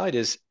other side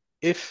is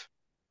if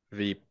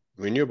the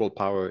renewable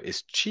power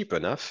is cheap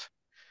enough,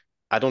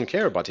 I don't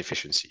care about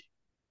efficiency,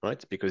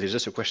 right? Because it's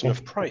just a question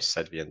of price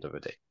at the end of the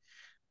day.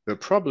 The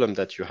problem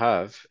that you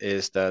have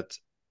is that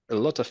a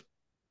lot of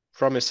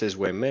promises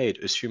were made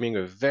assuming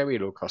a very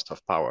low cost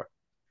of power,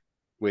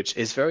 which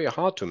is very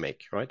hard to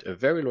make, right? A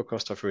very low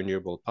cost of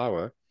renewable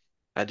power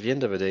at the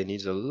end of the day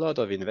needs a lot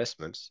of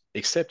investments,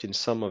 except in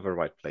some of the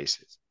right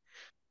places.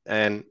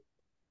 And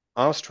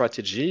our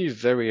strategy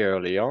very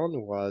early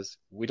on was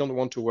we don't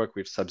want to work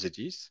with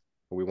subsidies.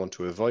 We want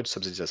to avoid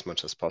subsidies as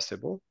much as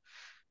possible.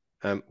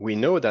 We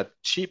know that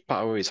cheap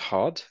power is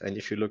hard. And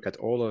if you look at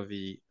all of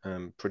the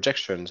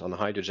projections on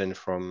hydrogen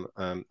from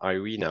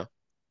IRENA,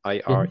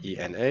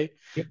 IRENA,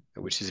 Yep.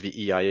 which is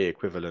the EIA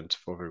equivalent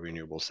for the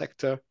renewable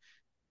sector,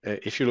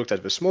 if you looked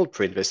at the small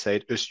print, they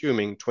said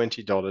assuming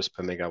 $20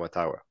 per megawatt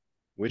hour,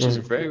 which is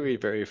very,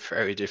 very,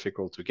 very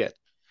difficult to get.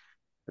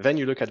 Then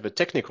you look at the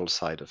technical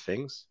side of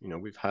things. You know,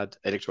 we've had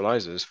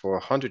electrolyzers for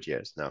 100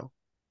 years now,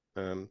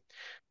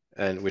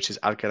 and which is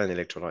alkaline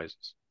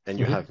electrolyzers. And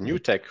you have new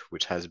tech,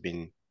 which has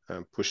been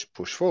pushed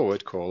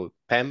forward, called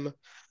PEM,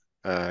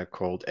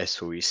 called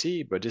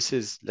SOEC, but this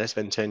is less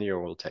than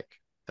 10-year-old tech.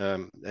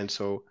 And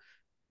so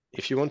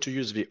if you want to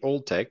use the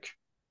old tech,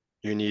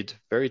 you need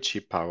very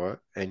cheap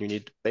power and you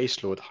need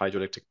baseload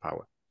hydroelectric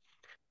power,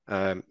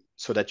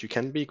 so that you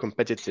can be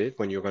competitive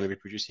when you're going to be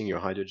producing your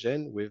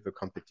hydrogen with the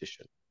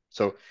competition.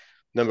 So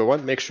number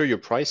one, make sure your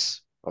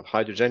price of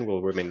hydrogen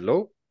will remain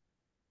low.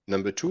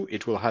 Number two,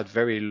 it will have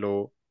very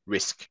low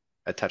risk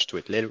attached to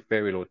it,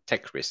 very low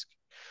tech risk.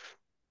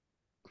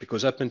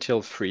 Because up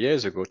until 2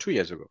 years ago,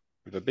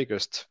 the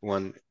biggest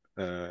one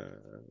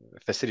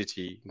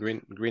facility,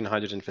 green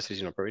hydrogen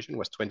facility in operation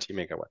was 20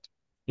 megawatt.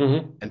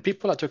 And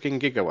people are talking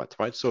gigawatt,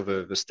 right? So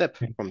the step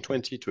from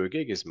 20 to a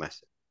gig is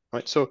massive,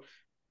 right? So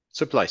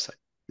supply side.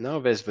 Now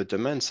there's the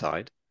demand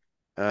side,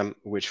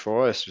 which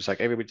for us, just like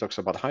everybody talks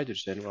about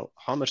hydrogen, well,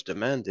 how much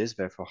demand is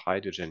there for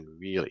hydrogen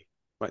really,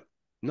 right?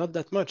 Not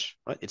that much,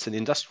 right? It's an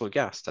industrial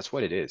gas. That's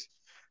what it is.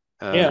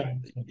 Yeah.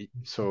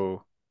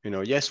 So,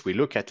 yes, we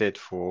look at it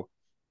for,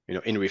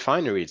 in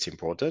refinery, it's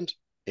important.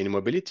 In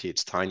mobility,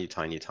 it's tiny,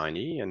 tiny,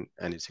 tiny, and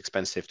it's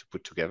expensive to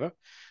put together.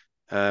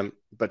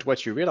 But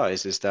what you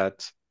realize is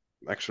that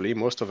actually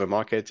most of the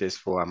market is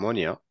for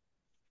ammonia,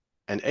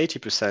 and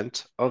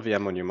 80% of the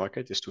ammonia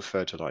market is to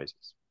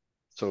fertilizers.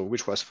 So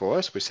which was for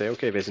us, we say,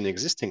 okay, there's an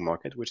existing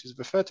market, which is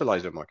the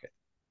fertilizer market.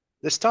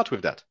 Let's start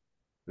with that.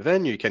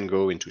 Then you can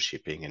go into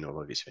shipping and all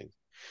of these things.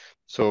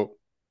 So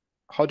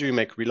how do you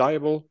make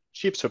reliable,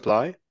 cheap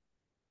supply?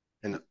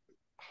 And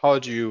how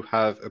do you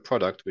have a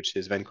product which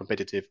is then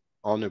competitive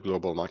on a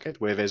global market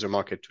where there's a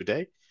market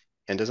today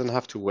and doesn't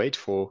have to wait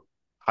for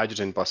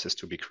hydrogen buses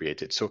to be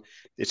created? So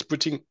it's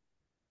putting,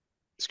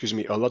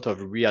 a lot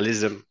of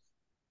realism,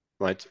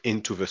 right,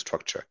 into the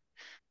structure.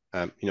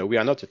 We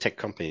are not a tech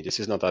company. This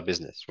is not our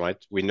business, right?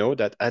 We know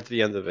that at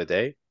the end of the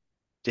day,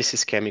 this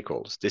is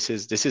chemicals. This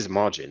is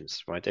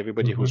margins, right?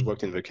 Everybody who's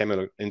worked in the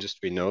chemical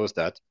industry knows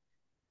that,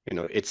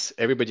 it's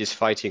everybody's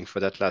fighting for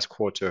that last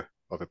quarter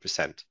of a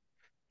percent.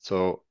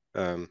 So,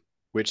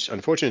 which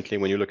unfortunately,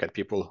 when you look at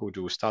people who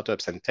do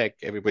startups and tech,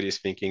 everybody's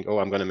thinking, oh,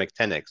 I'm going to make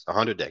 10x,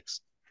 100x.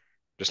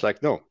 Just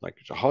like, no, like,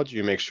 how do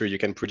you make sure you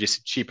can produce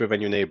it cheaper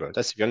than your neighbor?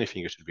 That's the only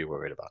thing you should be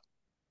worried about.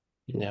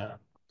 Yeah.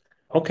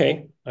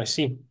 Okay. I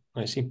see.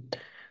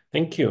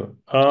 Thank you.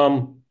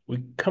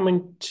 We're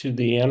coming to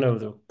the end of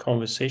the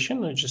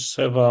conversation. I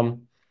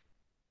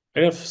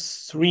have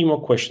three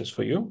more questions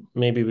for you.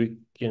 Maybe we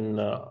can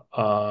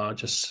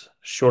just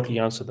shortly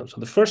answer them.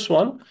 So the first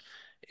one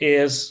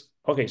is,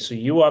 okay, so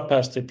you are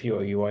past the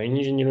PO, you are in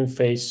engineering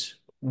phase.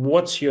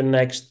 What's your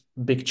next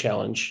big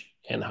challenge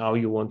and how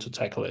you want to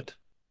tackle it?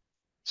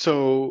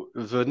 So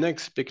the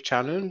next big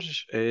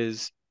challenge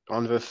is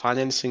on the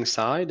financing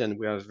side, and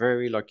we are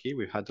very lucky.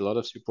 We've had a lot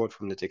of support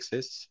from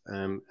Natixis,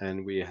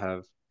 and we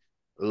have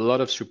a lot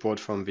of support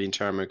from the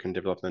Inter-American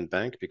Development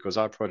Bank because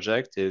our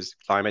project is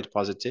climate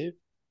positive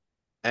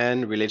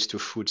and relates to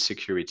food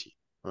security,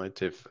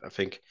 right? If I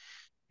think,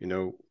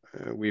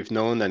 we've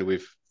known and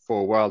we've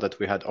for a while that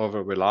we had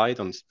over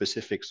relied on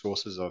specific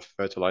sources of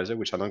fertilizer,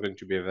 which are not going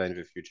to be available in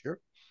the future.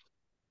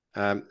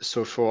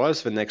 So for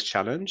us, the next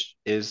challenge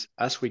is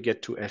as we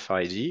get to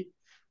FID,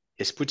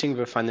 is putting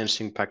the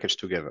financing package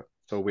together.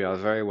 So we are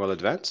very well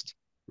advanced,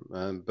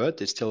 but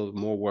there's still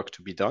more work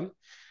to be done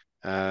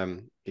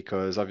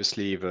because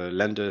obviously the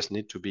lenders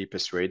need to be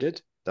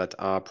persuaded that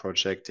our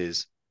project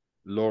is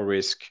low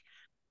risk,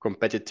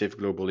 competitive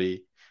globally,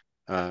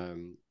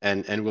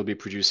 and will be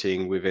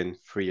producing within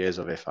 3 years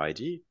of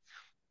FID.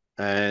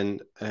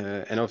 And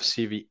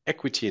obviously the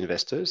equity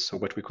investors, so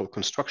what we call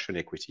construction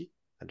equity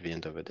at the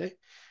end of the day,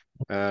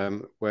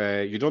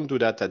 where you don't do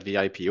that at the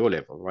IPO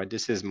level, right?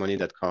 This is money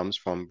that comes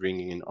from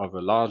bringing in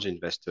other large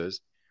investors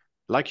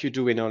like you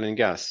do in oil and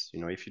gas.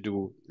 If you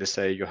do, let's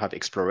say you have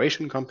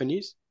exploration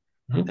companies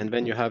and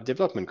then you have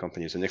development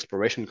companies. An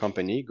exploration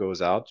company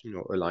goes out,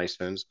 a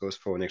license, goes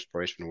for an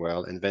exploration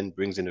well, and then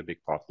brings in a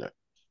big partner.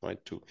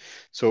 right? Too.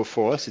 So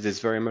for us, it is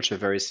very much a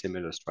very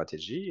similar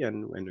strategy,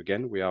 and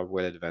again, we are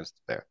well advanced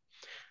there.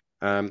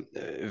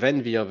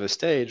 Then the other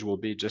stage will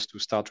be just to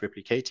start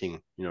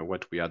replicating,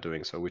 what we are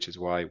doing. So which is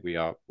why we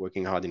are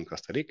working hard in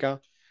Costa Rica,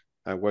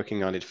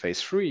 working on it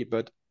phase 3,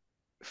 but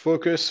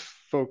focus,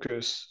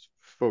 focus,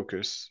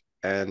 focus.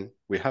 And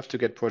we have to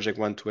get project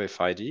 1 to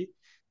FID,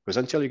 because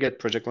until you get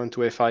project 1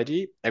 to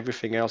FID,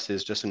 everything else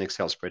is just an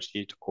Excel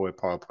spreadsheet or a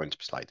PowerPoint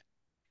slide.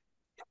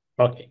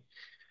 Okay,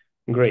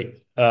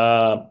 great.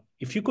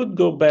 If you could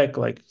go back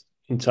like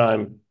in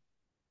time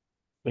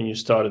when you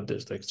started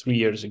this, like 3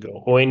 years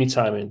ago, or any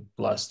time in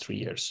the last 3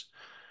 years,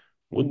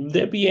 would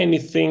there be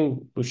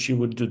anything which you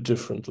would do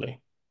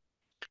differently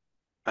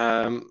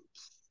Um,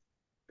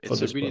 for it's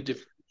a this really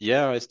project?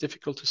 yeah, it's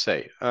difficult to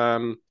say.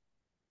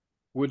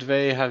 Would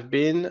they have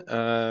been?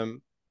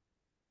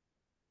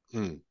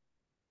 Hmm.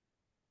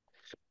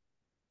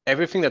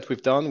 Everything that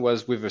we've done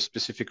was with a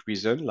specific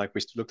reason. Like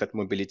we looked at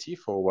mobility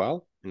for a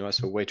while,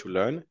 as a way to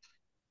learn,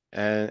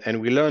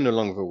 and we learned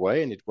along the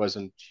way, and it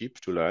wasn't cheap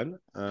to learn.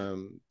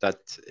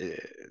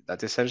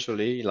 That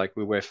essentially, like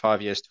we were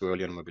 5 years too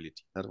early on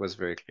mobility. That was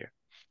very clear.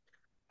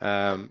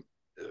 Um,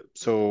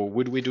 so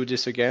would we do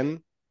this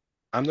again?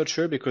 I'm not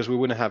sure because we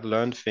wouldn't have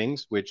learned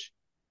things which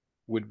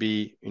would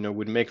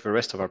make the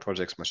rest of our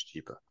projects much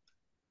cheaper.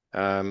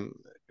 Um,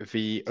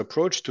 the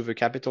approach to the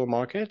capital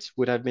markets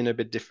would have been a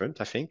bit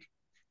different, I think.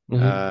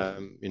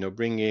 Mm-hmm.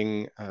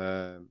 Bringing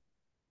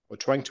or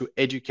trying to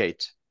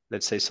educate,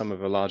 let's say, some of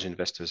the large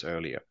investors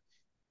earlier.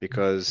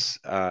 Because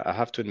I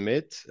have to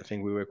admit, I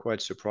think we were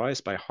quite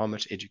surprised by how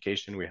much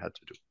education we had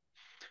to do.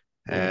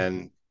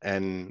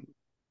 And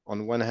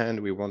on one hand,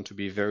 we want to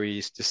be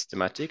very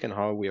systematic in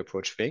how we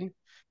approach things.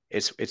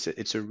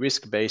 It's a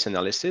risk-based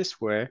analysis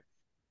where,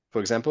 for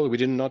example, we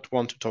did not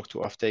want to talk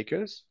to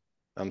off-takers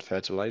on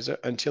fertilizer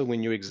until we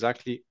knew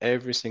exactly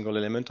every single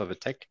element of the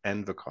tech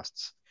and the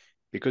costs.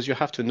 Because you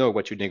have to know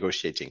what you're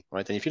negotiating,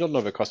 right? And if you don't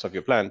know the cost of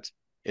your plant,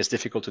 it's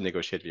difficult to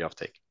negotiate the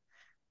offtake.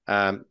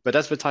 But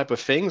that's the type of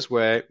things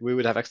where we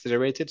would have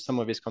accelerated some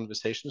of these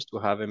conversations to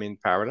have them in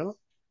parallel.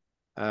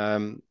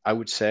 I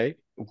would say,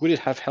 would it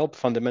have helped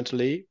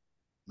fundamentally?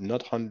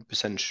 Not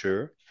 100%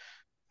 sure.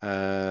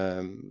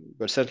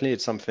 But certainly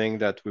it's something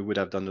that we would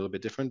have done a little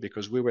bit different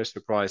because we were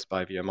surprised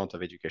by the amount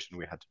of education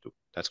we had to do.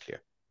 That's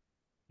clear.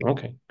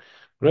 Okay,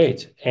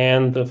 great.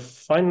 And the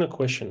final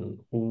question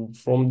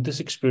from this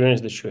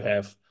experience that you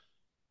have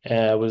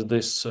with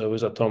this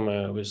with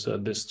ATOME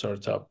with this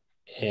startup,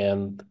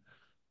 and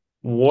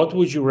what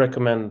would you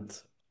recommend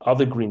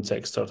other green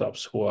tech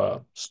startups who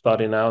are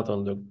starting out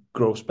on the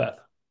growth path?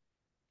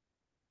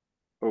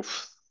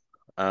 Oof.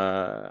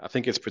 I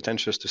think it's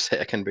pretentious to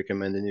say I can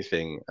recommend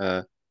anything.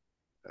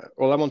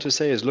 All I want to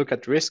say is look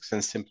at risks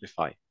and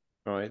simplify,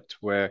 right?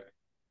 Where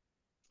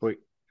for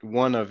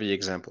one of the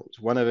examples,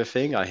 one other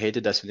thing I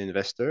hated as an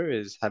investor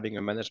is having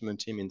a management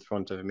team in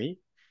front of me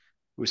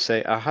who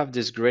say, I have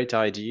this great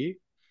idea.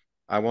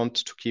 I want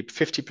to keep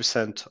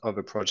 50% of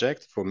a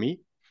project for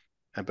me,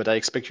 but I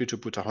expect you to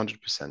put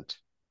 100%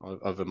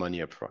 of the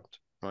money up front,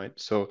 right?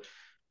 So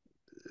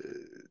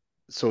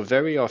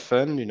very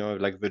often,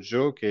 like the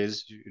joke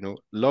is,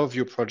 love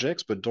your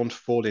projects, but don't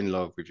fall in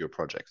love with your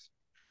projects.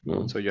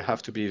 Mm. So you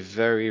have to be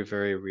very,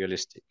 very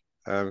realistic.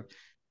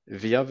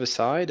 The other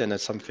side, and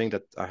that's something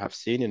that I have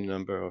seen in a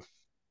number of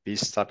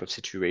these type of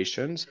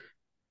situations,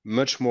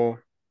 much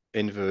more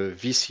in the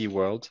VC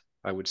world,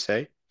 I would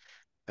say.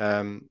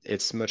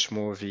 It's much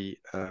more the,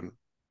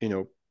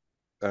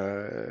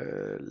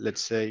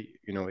 let's say,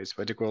 it's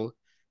what you call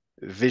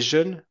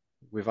vision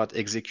without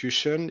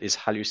execution is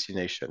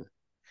hallucination.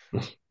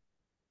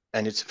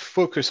 And it's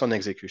focus on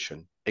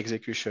execution,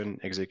 execution,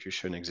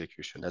 execution,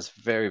 execution. That's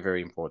very,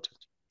 very important.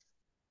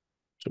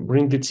 So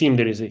bring the team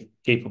that is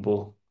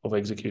capable of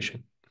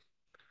execution.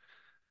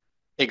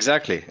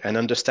 Exactly, and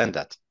understand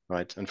that,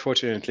 right?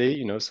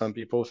 Unfortunately, some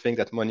people think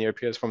that money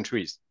appears from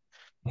trees.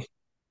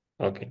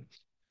 Okay.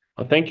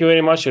 Well, thank you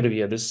very much,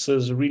 Olivier. This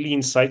is a really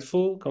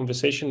insightful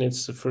conversation.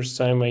 It's the first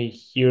time I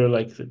hear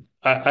like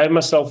I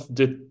myself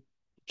did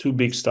two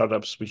big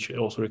startups, which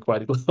also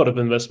required a lot of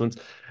investment,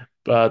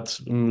 but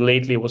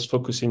lately I was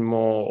focusing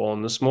more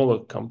on the smaller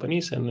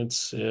companies, and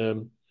it's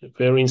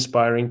very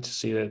inspiring to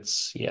see that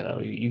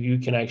you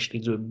can actually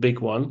do a big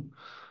one,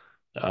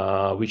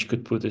 which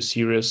could put a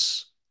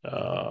serious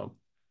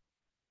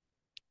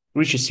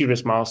reach a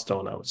serious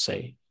milestone, I would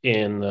say,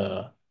 in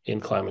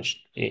climate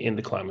in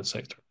the climate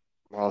sector.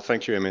 Well,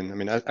 thank you, Emin. I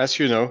mean, as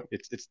you know,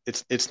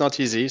 it's not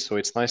easy, so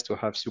it's nice to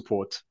have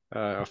support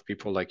of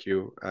people like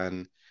you,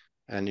 and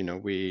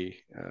we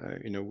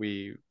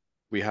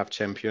have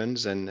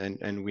champions,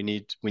 and we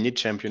need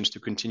champions to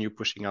continue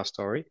pushing our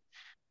story,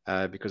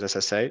 because as I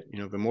say,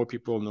 the more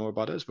people know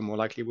about us, the more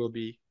likely we'll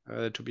be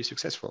to be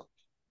successful.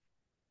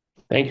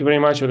 Thank you very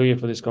much, Olivier,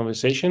 for this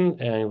conversation,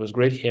 and it was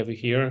great to have you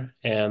here.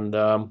 And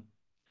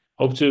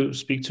hope to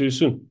speak to you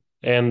soon.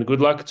 And good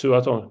luck to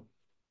ATOME.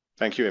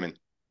 Thank you, Emin.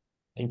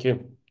 Thank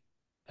you.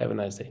 Have a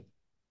nice day.